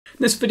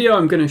this video,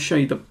 I'm going to show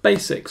you the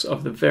basics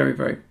of the very,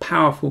 very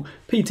powerful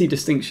PT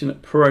Distinction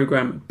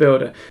Program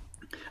Builder.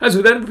 As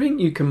with everything,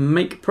 you can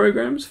make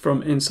programs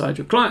from inside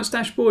your client's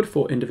dashboard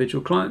for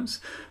individual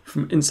clients,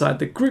 from inside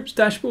the group's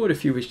dashboard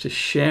if you wish to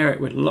share it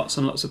with lots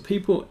and lots of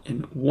people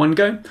in one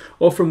go,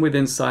 or from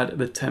within inside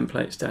the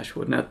templates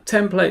dashboard. Now,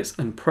 templates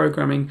and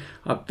programming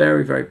are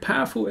very, very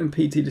powerful in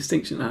PT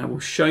Distinction, and I will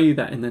show you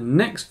that in the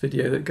next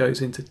video that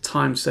goes into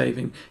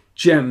time-saving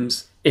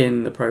gems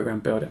in the program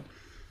builder.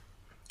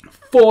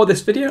 For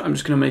this video, I'm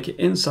just going to make it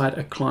inside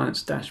a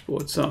client's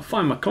dashboard. So I'll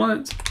find my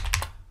client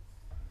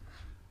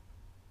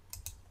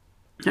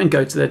and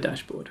go to their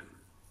dashboard.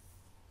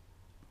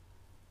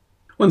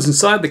 Once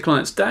inside the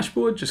client's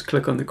dashboard, just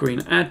click on the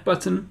green Add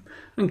button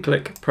and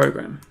click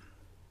Program.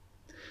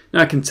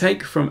 Now I can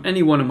take from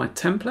any one of my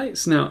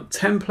templates. Now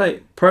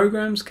template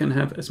programs can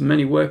have as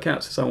many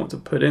workouts as I want to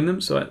put in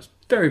them, so it's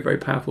very, very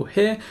powerful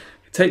here.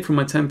 I could take from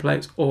my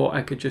templates, or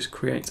I could just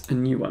create a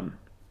new one.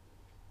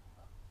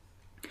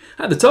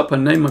 At the top, I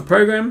name my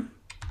program,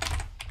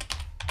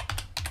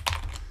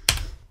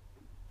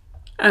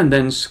 and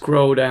then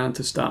scroll down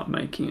to start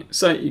making it.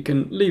 So you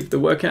can leave the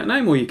workout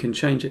name, or you can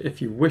change it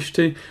if you wish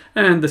to.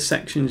 And the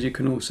sections, you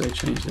can also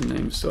change the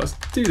names. So I'll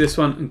do this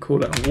one and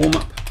call it a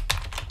warm-up.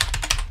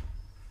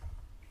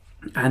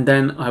 And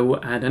then I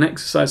will add an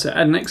exercise. So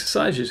add an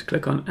exercise, you just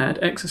click on Add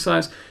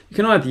Exercise. You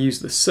can either use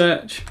the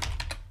search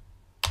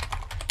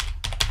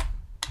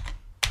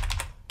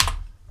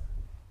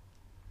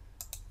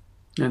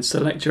and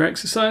select your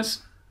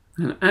exercise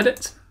and add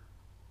it.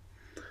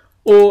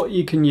 Or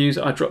you can use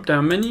our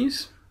drop-down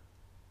menus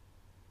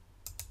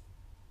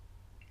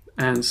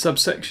and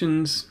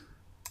subsections,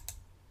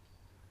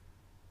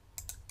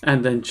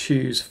 and then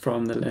choose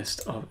from the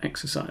list of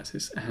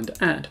exercises and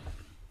add.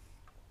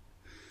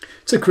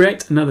 To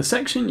create another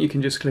section, you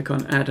can just click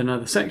on Add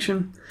Another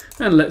Section,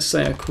 and let's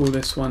say I call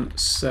this one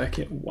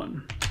Circuit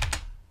 1.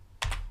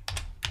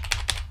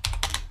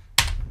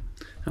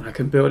 And I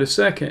can build a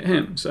circuit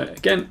here. So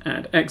again,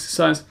 add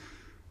exercise.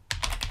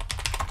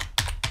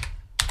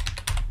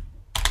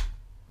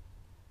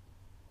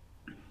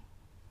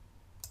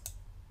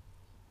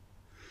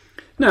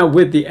 Now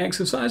with the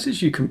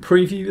exercises, you can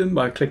preview them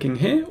by clicking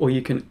here, or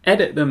you can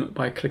edit them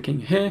by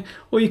clicking here,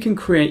 or you can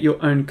create your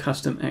own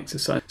custom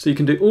exercise. So you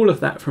can do all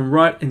of that from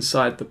right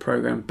inside the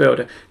program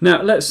builder.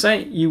 Now let's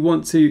say you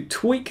want to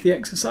tweak the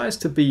exercise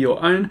to be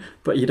your own,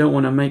 but you don't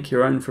want to make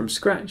your own from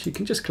scratch. You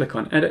can just click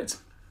on edit.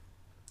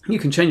 You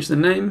can change the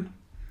name,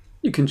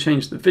 you can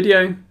change the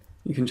video,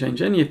 you can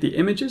change any of the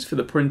images for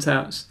the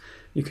printouts,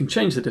 you can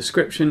change the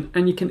description,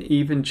 and you can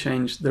even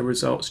change the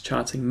results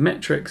charting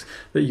metrics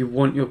that you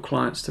want your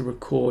clients to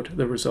record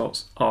the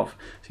results of.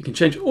 So you can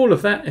change all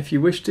of that if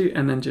you wish to,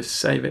 and then just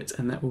save it,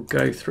 and that will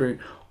go through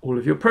all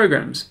of your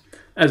programs.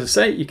 As I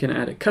say, you can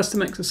add a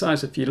custom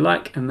exercise if you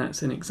like, and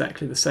that's in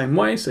exactly the same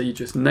way. So you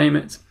just name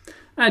it,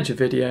 add your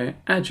video,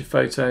 add your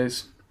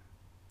photos,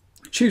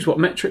 choose what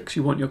metrics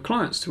you want your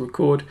clients to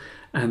record,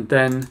 and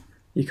then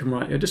you can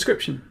write your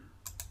description.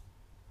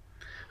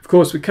 Of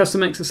course, with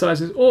custom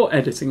exercises or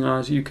editing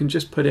hours, you can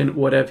just put in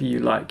whatever you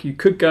like. You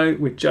could go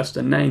with just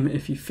a name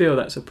if you feel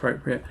that's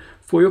appropriate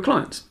for your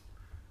clients.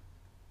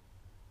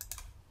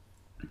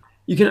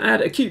 You can add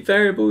acute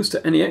variables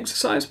to any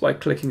exercise by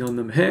clicking on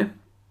them here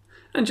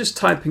and just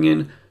typing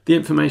in the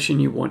information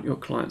you want your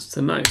clients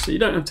to know. So you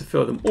don't have to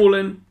fill them all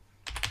in,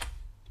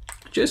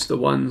 just the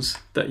ones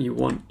that you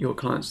want your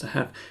clients to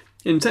have.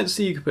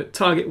 Intensity, you could put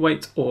target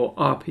weight or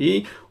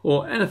RPE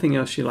or anything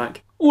else you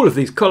like. All of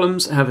these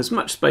columns have as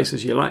much space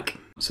as you like.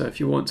 So if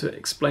you want to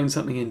explain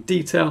something in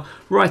detail,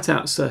 write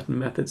out certain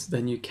methods,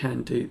 then you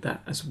can do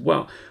that as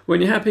well. When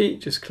you're happy,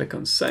 just click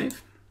on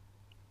Save.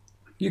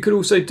 You could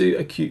also do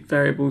acute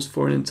variables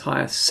for an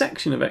entire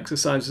section of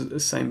exercises at the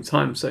same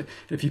time. So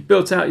if you've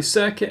built out your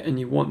circuit and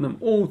you want them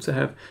all to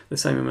have the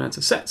same amount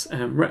of sets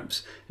and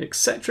reps,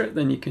 etc.,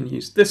 then you can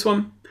use this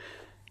one.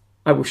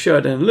 I will show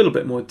it in a little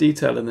bit more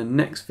detail in the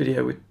next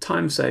video with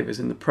time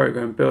savers in the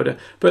program builder,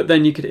 but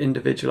then you could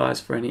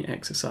individualize for any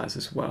exercise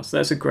as well. So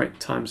that's a great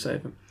time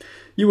saver.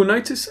 You will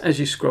notice as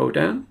you scroll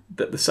down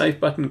that the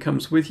Save button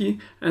comes with you,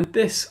 and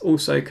this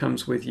also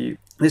comes with you.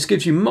 This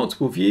gives you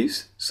multiple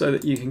views so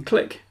that you can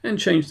click and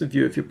change the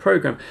view of your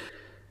program.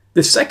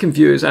 The second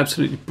view is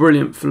absolutely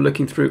brilliant for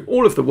looking through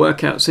all of the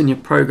workouts in your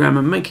program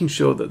and making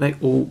sure that they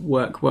all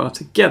work well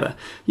together.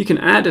 You can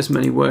add as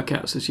many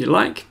workouts as you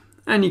like,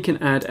 and you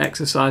can add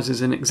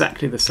exercises in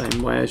exactly the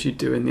same way as you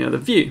do in the other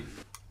view.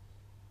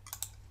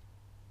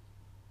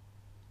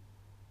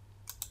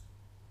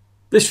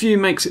 This view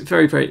makes it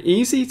very, very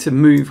easy to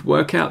move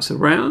workouts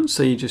around,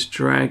 so you just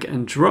drag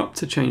and drop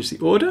to change the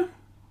order.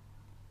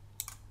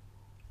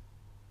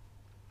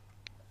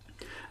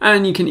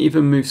 And you can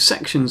even move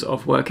sections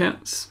of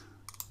workouts.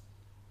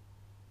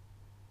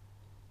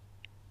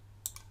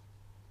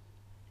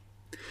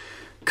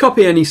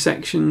 Copy any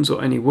sections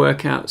or any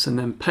workouts and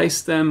then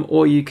paste them,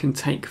 or you can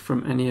take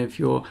from any of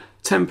your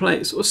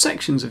templates or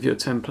sections of your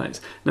templates.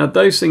 Now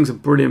those things are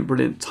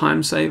brilliant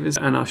time savers,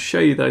 and I'll show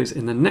you those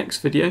in the next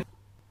video.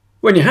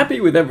 When you're happy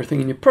with everything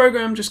in your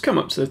program, just come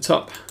up to the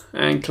top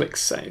and click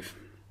Save.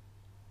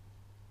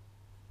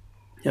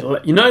 It'll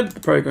let you know that the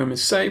program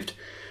is saved.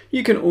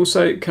 You can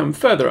also come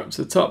further up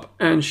to the top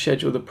and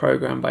schedule the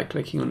program by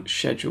clicking on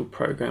Schedule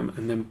Program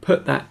and then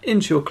put that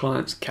into your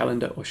client's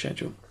calendar or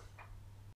schedule.